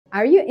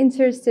Are you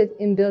interested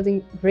in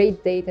building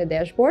great data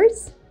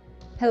dashboards?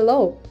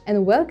 Hello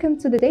and welcome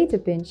to the Data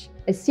Pinch,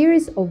 a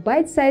series of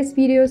bite-sized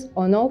videos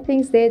on all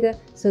things data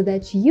so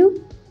that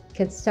you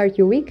can start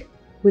your week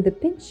with a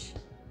pinch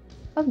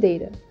of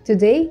data.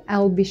 Today, I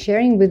will be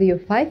sharing with you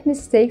 5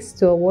 mistakes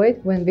to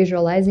avoid when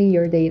visualizing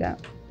your data.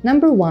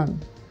 Number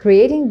 1.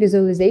 Creating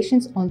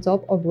visualizations on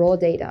top of raw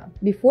data.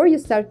 Before you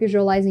start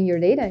visualizing your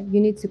data,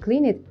 you need to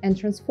clean it and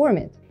transform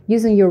it.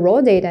 Using your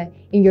raw data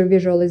in your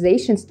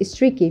visualizations is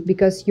tricky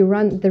because you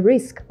run the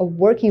risk of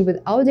working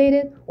with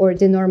outdated or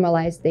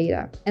denormalized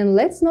data. And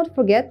let's not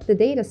forget the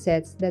data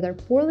sets that are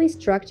poorly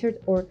structured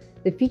or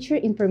the feature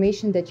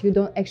information that you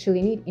don't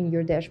actually need in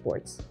your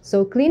dashboards.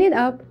 So clean it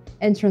up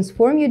and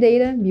transform your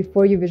data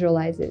before you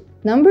visualize it.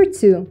 Number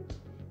 2.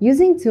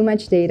 Using too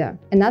much data.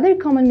 Another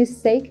common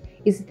mistake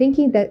is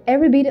thinking that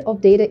every bit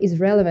of data is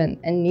relevant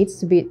and needs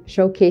to be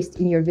showcased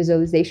in your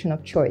visualization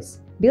of choice.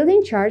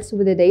 Building charts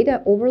with a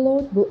data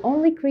overload will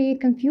only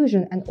create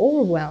confusion and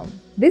overwhelm.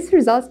 This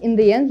results in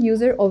the end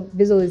user of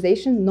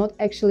visualization not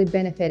actually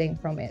benefiting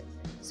from it.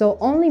 So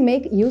only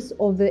make use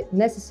of the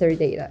necessary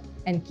data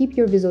and keep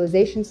your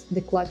visualizations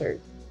decluttered.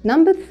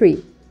 Number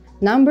 3.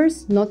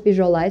 Numbers not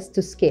visualized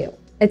to scale.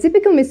 A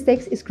typical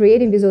mistake is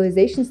creating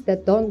visualizations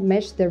that don't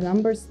match the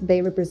numbers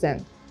they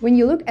represent. When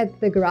you look at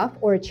the graph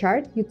or a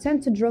chart, you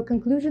tend to draw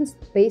conclusions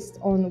based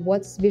on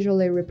what's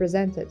visually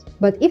represented.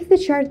 But if the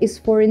chart is,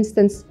 for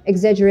instance,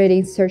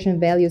 exaggerating certain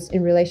values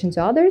in relation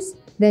to others,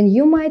 then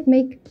you might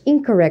make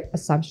incorrect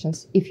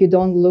assumptions if you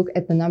don't look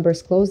at the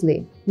numbers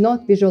closely.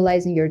 Not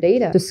visualizing your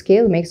data to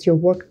scale makes your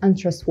work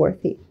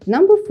untrustworthy.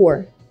 Number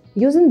 4.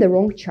 Using the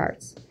wrong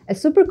charts. A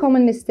super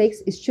common mistake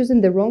is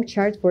choosing the wrong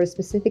chart for a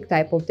specific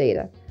type of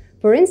data.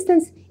 For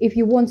instance, if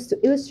you want to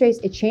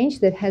illustrate a change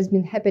that has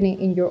been happening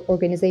in your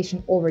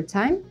organization over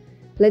time,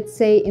 let's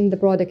say in the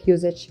product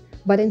usage,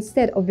 but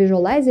instead of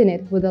visualizing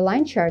it with a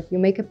line chart, you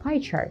make a pie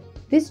chart.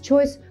 This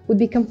choice would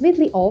be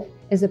completely off,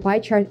 as a pie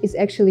chart is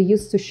actually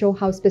used to show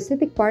how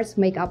specific parts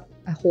make up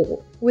a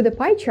whole. With a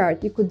pie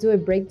chart, you could do a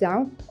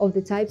breakdown of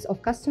the types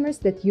of customers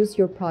that use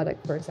your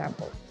product, for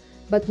example,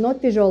 but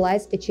not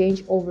visualize a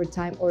change over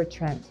time or a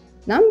trend.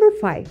 Number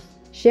 5.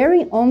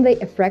 Sharing only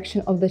a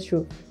fraction of the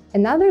truth.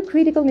 Another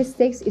critical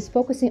mistake is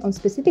focusing on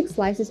specific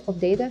slices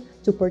of data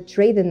to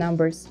portray the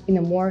numbers in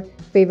a more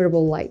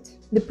favorable light.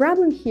 The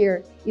problem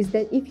here is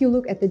that if you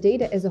look at the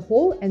data as a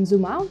whole and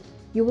zoom out,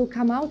 you will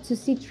come out to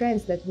see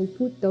trends that will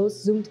put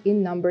those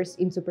zoomed-in numbers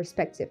into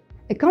perspective.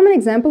 A common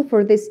example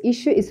for this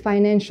issue is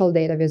financial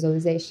data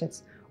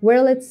visualizations,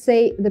 where let's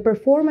say the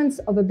performance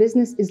of a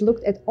business is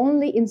looked at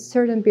only in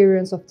certain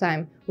periods of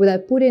time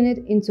without putting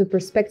it into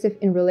perspective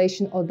in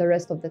relation of the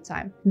rest of the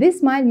time.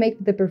 This might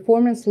make the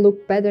performance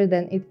look better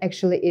than it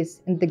actually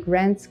is in the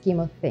grand scheme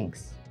of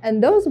things.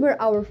 And those were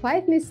our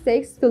 5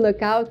 mistakes to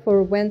look out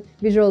for when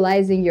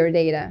visualizing your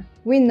data.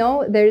 We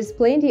know there is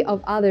plenty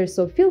of others,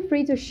 so feel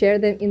free to share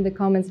them in the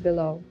comments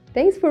below.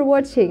 Thanks for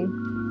watching!